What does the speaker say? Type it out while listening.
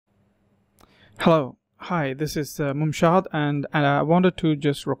Hello, hi, this is Mumshad, and I wanted to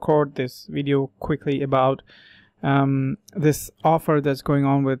just record this video quickly about this offer that's going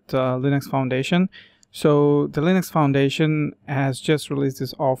on with Linux Foundation. So the Linux Foundation has just released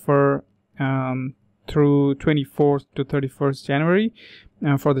this offer through 24th to 31st January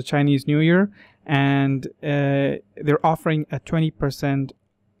for the Chinese New Year, and they're offering a 20%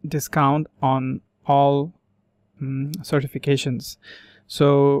 discount on all certifications.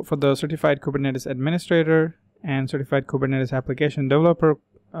 So for the Certified Kubernetes Administrator and Certified Kubernetes Application Developer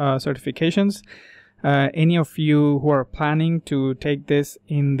certifications, any of you who are planning to take this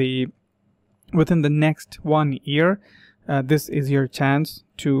within the next 1 year, this is your chance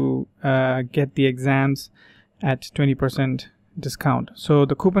to get the exams at 20% discount. So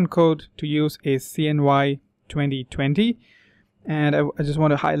the coupon code to use is CNY2020, and I just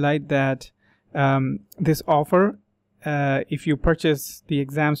want to highlight that this offer, if you purchase the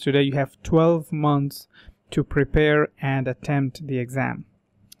exams today, you have 12 months to prepare and attempt the exam.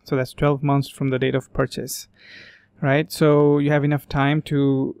 So that's 12 months from the date of purchase, right? So you have enough time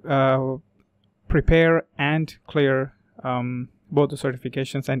to prepare and clear both the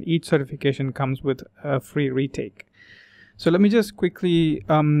certifications, and each certification comes with a free retake. So let me just quickly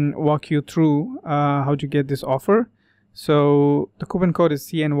walk you through how to get this offer. So the coupon code is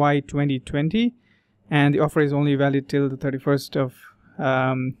CNY2020. And the offer is only valid till the 31st of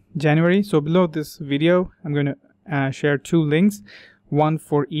January. So below this video, I'm going to share two links, one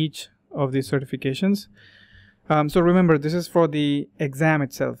for each of these certifications. So remember, this is for the exam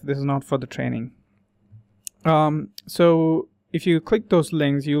itself. This is not for the training. So if you click those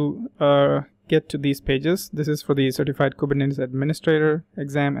links, you'll get to these pages. This is for the Certified Kubernetes Administrator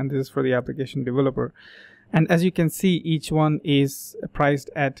exam, and this is for the Application Developer. And as you can see, each one is priced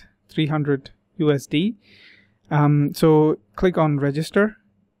at $300 USD. So click on register,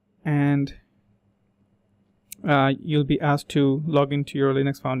 and you'll be asked to log into your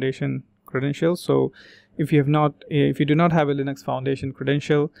Linux Foundation credentials. So if you do not have a Linux Foundation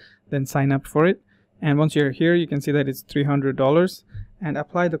credential, then sign up for it. And once you're here, you can see that it's $300, and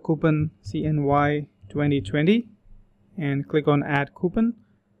apply the coupon CNY2020 and click on add coupon.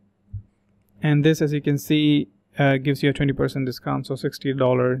 And this, as you can see, gives you a 20% discount. So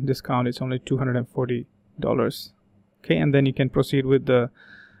 $60 discount, it's only $240. Okay, and then you can proceed with the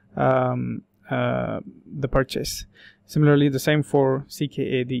purchase. Similarly, the same for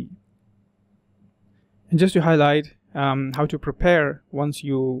CKAD. And just to highlight how to prepare once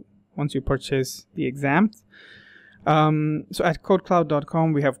you purchase the exams. So at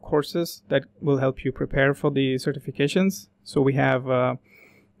codecloud.com, we have courses that will help you prepare for the certifications. So we have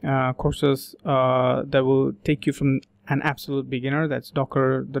courses that will take you from an absolute beginner, that's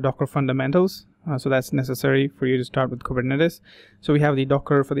the Docker fundamentals. So that's necessary for you to start with Kubernetes. So we have the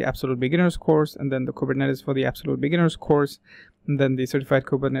Docker for the absolute beginners course, and then the Kubernetes for the absolute beginners course, and then the Certified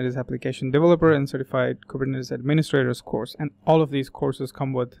Kubernetes Application Developer and Certified Kubernetes Administrators course. And all of these courses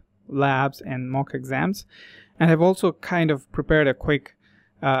come with labs and mock exams. And I've also kind of prepared a quick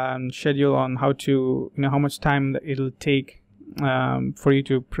schedule on how much time it'll take for you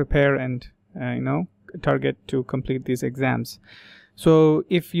to prepare and target to complete these exams. So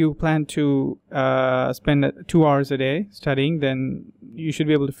if you plan to spend 2 hours a day studying, then you should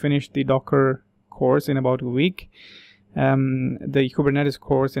be able to finish the Docker course in about a week, the Kubernetes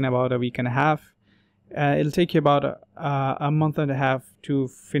course in about a week and a half. It'll take you about a month and a half to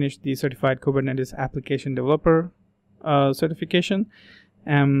finish the Certified Kubernetes Application Developer certification,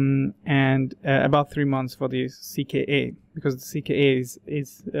 and about 3 months for the CKA, because the CKA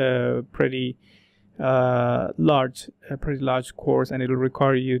is a pretty large course, and it'll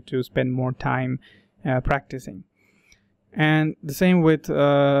require you to spend more time practicing. And the same with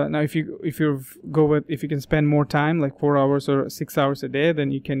now, if you can spend more time, like 4 hours or 6 hours a day,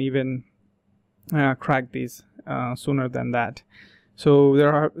 then you can even crack these sooner than that. So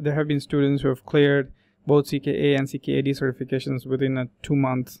there have been students who have cleared both CKA and CKAD certifications within a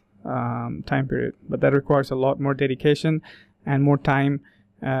 2-month time period, but that requires a lot more dedication and more time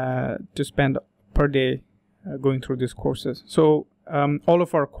to spend per day going through these courses. So all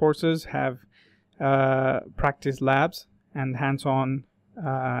of our courses have practice labs and hands-on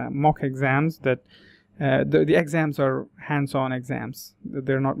mock exams that the exams are hands-on exams.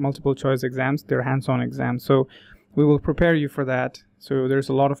 They're not multiple choice exams, they're hands-on exams. So we will prepare you for that. So there's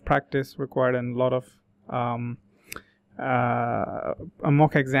a lot of practice required and a lot of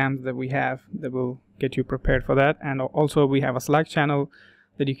mock exams that we have that will get you prepared for that. And also we have a Slack channel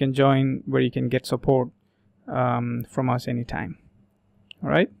that you can join where you can get support from us anytime. All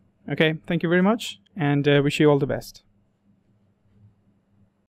right. Okay. Thank you very much, and wish you all the best.